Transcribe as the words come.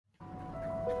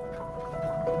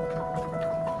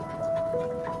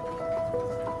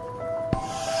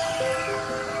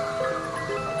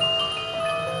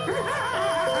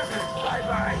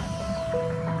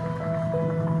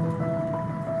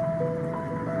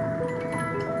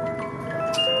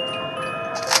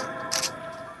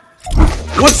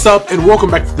What's up and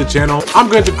welcome back to the channel. I'm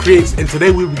going to create, and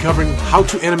today we'll be covering how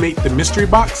to animate the mystery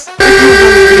box. If you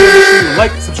enjoyed this video, make sure you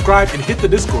like, subscribe, and hit the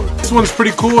Discord. This one's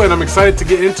pretty cool and I'm excited to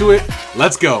get into it.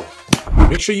 Let's go.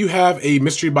 Make sure you have a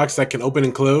mystery box that can open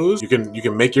and close. You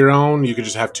can make your own. You can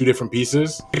just have two different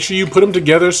pieces. Make sure you put them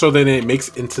together so then it makes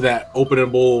into that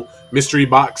openable mystery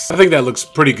box. I think that looks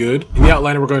pretty good. In the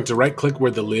outliner, we're going to right click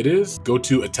where the lid is, go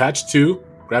to attach to,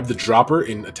 grab the dropper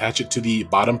and attach it to the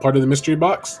bottom part of the mystery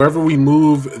box. Wherever we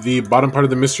move the bottom part of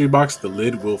the mystery box, the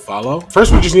lid will follow.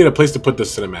 First, we just need a place to put the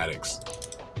cinematics.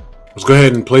 Let's go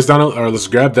ahead and place down, or let's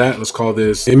grab that. Let's call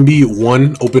this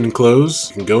MB1 open and close.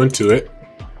 You can go into it.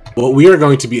 What we are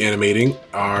going to be animating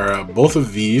are both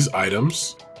of these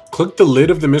items. Click the lid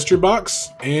of the mystery box,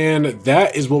 and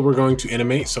that is what we're going to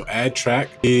animate. So add track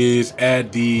is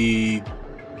add the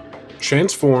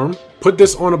transform. Put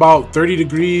this on about 30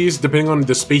 degrees, depending on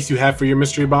the space you have for your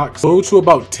mystery box. Go to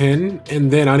about 10, and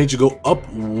then I need to go up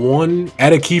one,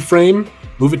 add a keyframe,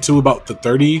 move it to about the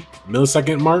 30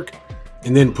 millisecond mark,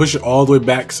 and then push it all the way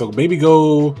back. So maybe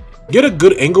go, get a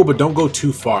good angle, but don't go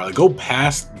too far. Like go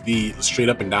past the straight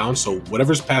up and down. So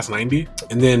whatever's past 90,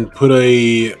 and then put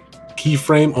a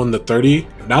keyframe on the 30.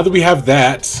 Now that we have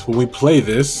that, when we play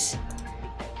this,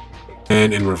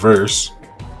 and in reverse,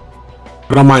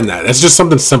 I don't mind that. That's just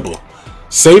something simple.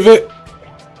 Save it,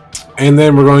 and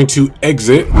then we're going to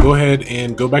exit. Go ahead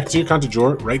and go back to your content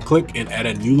drawer, right click and add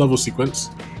a new level sequence.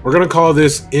 We're gonna call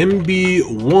this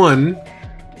MB1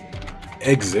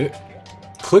 exit.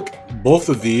 Click both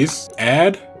of these,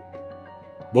 add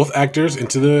both actors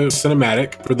into the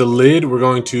cinematic. For the lid, we're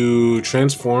going to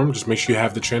transform. Just make sure you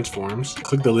have the transforms.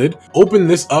 Click the lid, open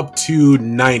this up to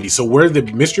 90. So where the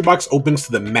mystery box opens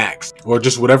to the max, or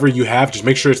just whatever you have, just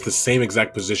make sure it's the same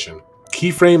exact position.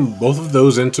 Keyframe both of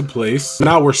those into place.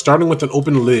 Now we're starting with an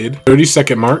open lid,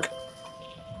 30-second mark.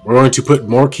 We're going to put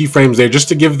more keyframes there just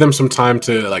to give them some time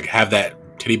to like have that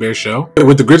teddy bear show.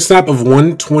 With the grid snap of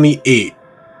 128,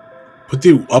 put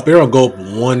the up arrow, go up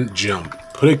one jump.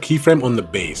 Put a keyframe on the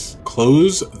base,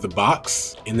 close the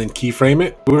box, and then keyframe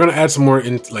it. We're gonna add some more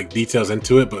details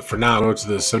into it, but for now, go to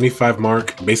the 75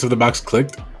 mark, base of the box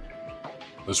clicked.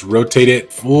 Let's rotate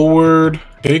it forward.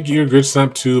 Take your grid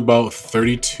snap to about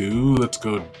 32. Let's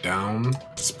go down.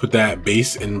 Let's put that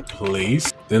base in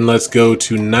place. Then let's go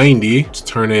to 90. Let's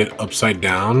turn it upside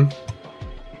down.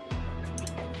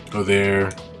 Go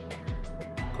there.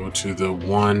 Go to the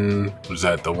what is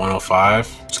that, the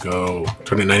 105. Let's go,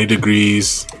 turn it 90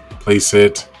 degrees, place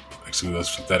it. Actually, let's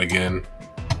flip that again.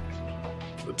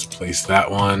 Let's place that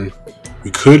one.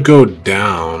 We could go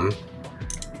down.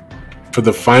 For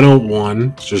the final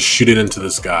one, just shoot it into the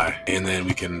sky, and then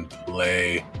we can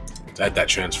play, add that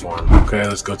transform. Okay,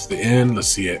 let's go to the end, let's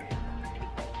see it.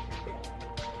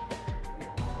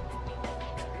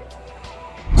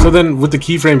 So then with the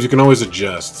keyframes, you can always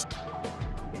adjust.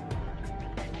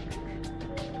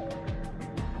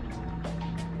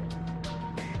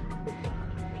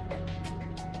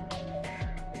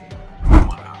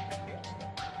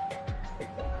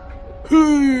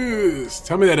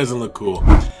 Tell me that doesn't look cool.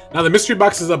 Now the mystery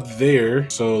box is up there,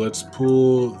 so let's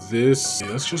pull this.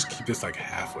 Let's just keep this like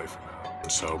halfway for now.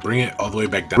 So bring it all the way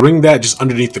back down. Bring that just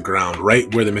underneath the ground,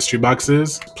 right where the mystery box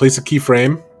is. Place a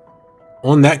keyframe.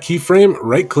 On that keyframe,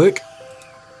 right click,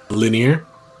 linear.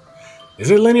 Is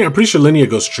it linear? I'm pretty sure linear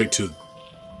goes straight to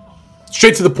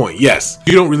the point. Yes,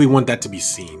 you don't really want that to be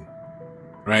seen,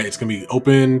 right? It's gonna be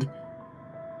opened.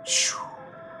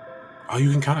 Oh,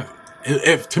 you can kind of.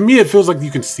 To me, it feels like you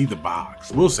can see the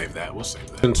box. We'll save that. We'll save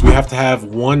that. Since we have to have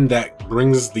one that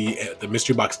brings the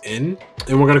mystery box in,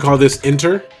 and we're gonna call this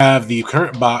enter. Have the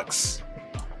current box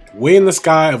way in the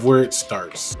sky of where it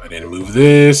starts. I didn't move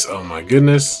this. Oh my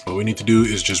goodness. What we need to do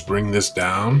is just bring this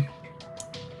down.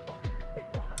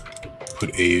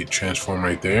 Put a transform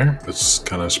right there. Let's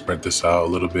kind of spread this out a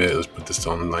little bit. Let's put this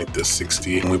on like this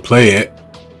 60. When we play it,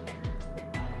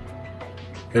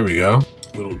 there we go.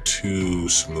 A little too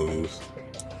smooth.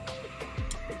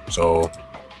 So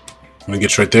when it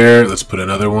gets right there, let's put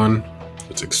another one.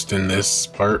 Let's extend this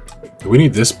part. We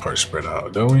need this part spread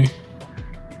out, don't we?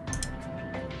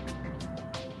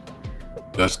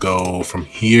 Let's go from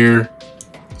here.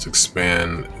 Let's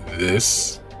expand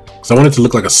this, because I want it to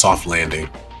look like a soft landing.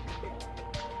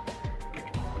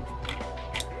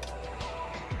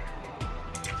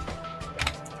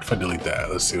 If I delete that,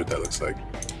 let's see what that looks like.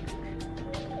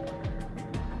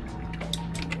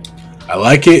 I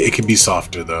like it. It could be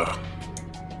softer though.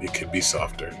 It could be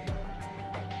softer.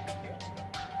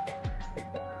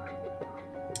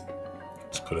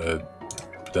 Let's put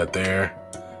that there.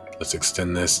 Let's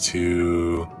extend this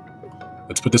to,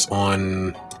 let's put this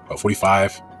on about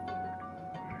 45.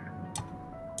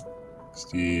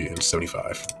 60 and 75.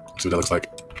 Let's see what that looks like.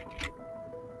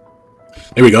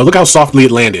 There we go. Look how softly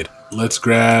it landed. Let's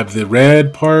grab the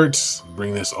red parts.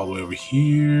 Bring this all the way over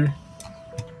here.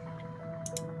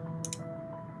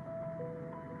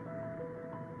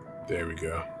 There we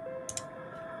go.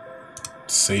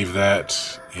 Save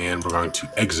that, and we're going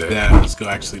to exit that. Let's go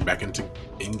actually back into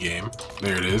in-game.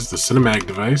 There it is, the cinematic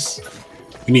device.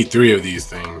 We need 3 of these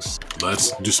things.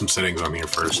 Let's do some settings on here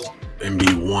first.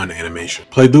 MB1 animation.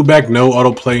 Play loopback, no.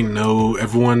 Autoplay, no.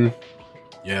 Everyone,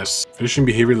 yes. Finishing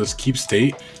behavior, let's keep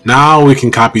state. Now we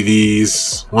can copy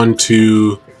these. 1,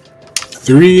 2,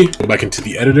 3. Go back into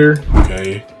the editor.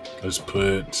 Okay, let's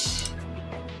put,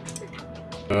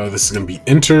 this is gonna be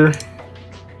enter.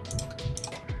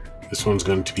 This one's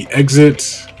going to be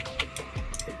exit.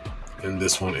 And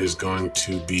this one is going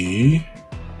to be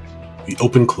the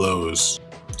open close.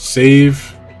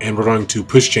 Save, and we're going to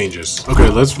push changes. Okay,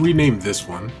 let's rename this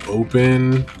one.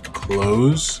 Open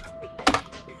close.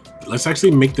 Let's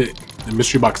actually make the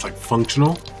mystery box like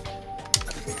functional.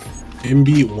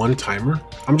 MB1 timer.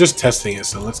 I'm just testing it,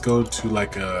 so let's go to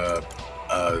like a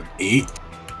 8.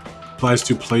 Applies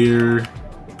to player.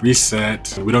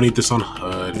 Reset. We don't need this on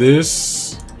HUD.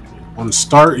 This on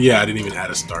start. Yeah, I didn't even add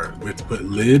a start. We have to put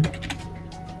lid.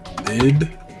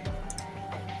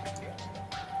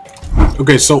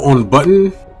 Okay, so on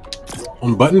button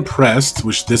pressed,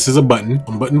 which this is a button.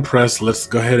 On button pressed, let's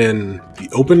go ahead and the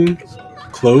open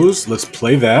close. Let's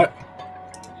play that.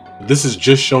 This is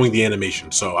just showing the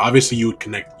animation. So obviously you would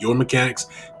connect your mechanics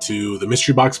to the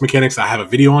mystery box mechanics. I have a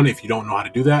video on it if you don't know how to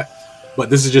do that. But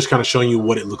this is just kind of showing you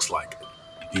what it looks like.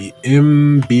 The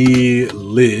MB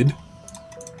lid,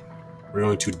 we're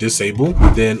going to disable.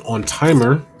 Then on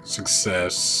timer,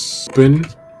 success, open,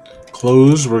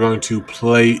 close, we're going to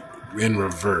play in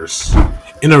reverse.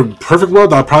 In a perfect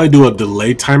world, I'll probably do a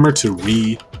delay timer to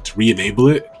re-enable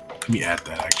it. Let me add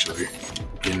that actually.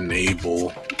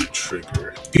 Enable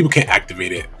trigger. People can't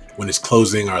activate it when it's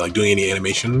closing or like doing any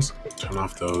animations. Turn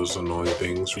off those annoying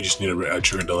things. We just need a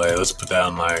trigger delay. Let's put that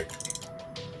on like,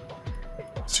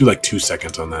 let's do like 2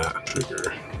 seconds on that.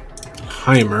 Trigger.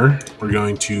 Timer, we're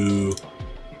going to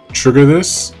trigger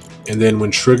this, and then when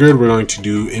triggered, we're going to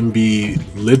do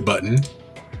MB lid button.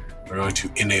 We're going to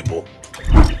enable.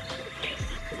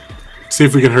 See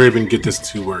if we can hurry up and get this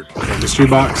to work. Okay, mystery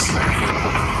box. We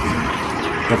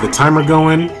have the timer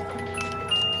going.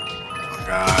 Oh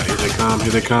God, here they come,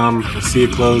 here they come. Let's see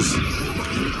it close.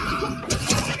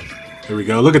 There we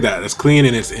go. Look at that. That's clean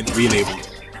and it's re-enabled.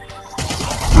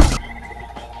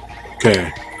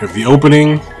 Okay, we have the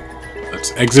opening.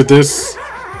 Let's exit this.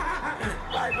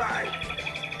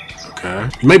 Okay.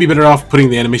 You might be better off putting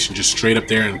the animation just straight up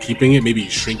there and keeping it. Maybe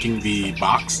shrinking the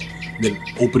box, then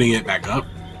opening it back up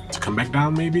to come back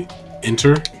down, maybe.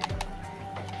 Enter.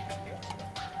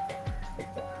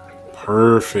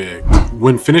 Perfect.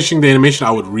 When finishing the animation,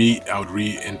 I would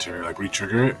re-enter, like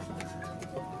re-trigger it.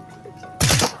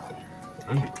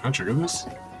 Can I trigger this?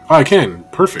 Oh, I can.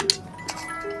 Perfect.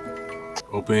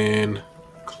 Open,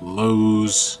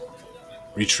 close,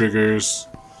 re-triggers,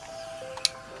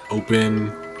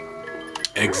 open,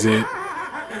 exit.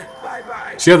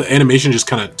 See how the animation just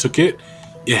kind of took it?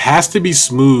 It has to be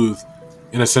smooth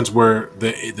in a sense where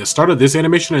the start of this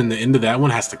animation and the end of that one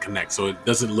has to connect, so it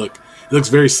doesn't look, it looks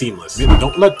very seamless.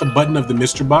 Don't let the button of the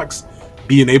mystery box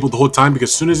be enabled the whole time, because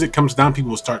as soon as it comes down, people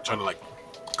will start trying to like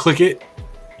click it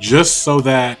just so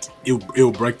that it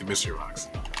will break the mystery box.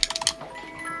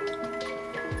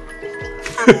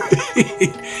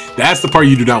 That's the part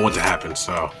you do not want to happen,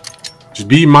 so just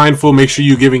be mindful. Make sure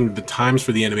you're giving the times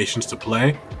for the animations to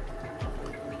play,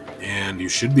 and you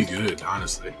should be good,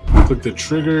 honestly. Click the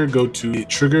trigger, go to the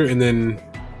trigger, and then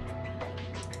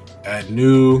add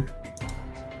new.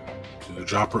 Do the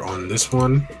dropper on this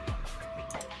one.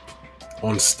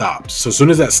 On stops. So as soon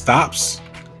as that stops,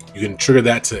 you can trigger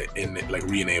that to like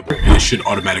re-enable, and it should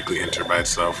automatically enter by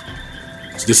itself.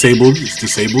 It's disabled. It's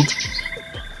disabled.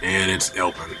 And it's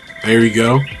open. There you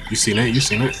go. You've seen it. You've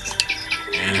seen it.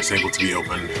 And it's able to be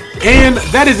opened. And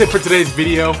that is it for today's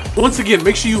video. Once again,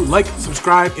 make sure you like,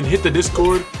 subscribe, and hit the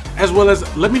Discord, as well as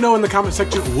let me know in the comment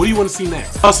section what do you want to see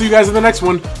next. I'll see you guys in the next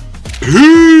one.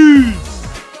 Peace!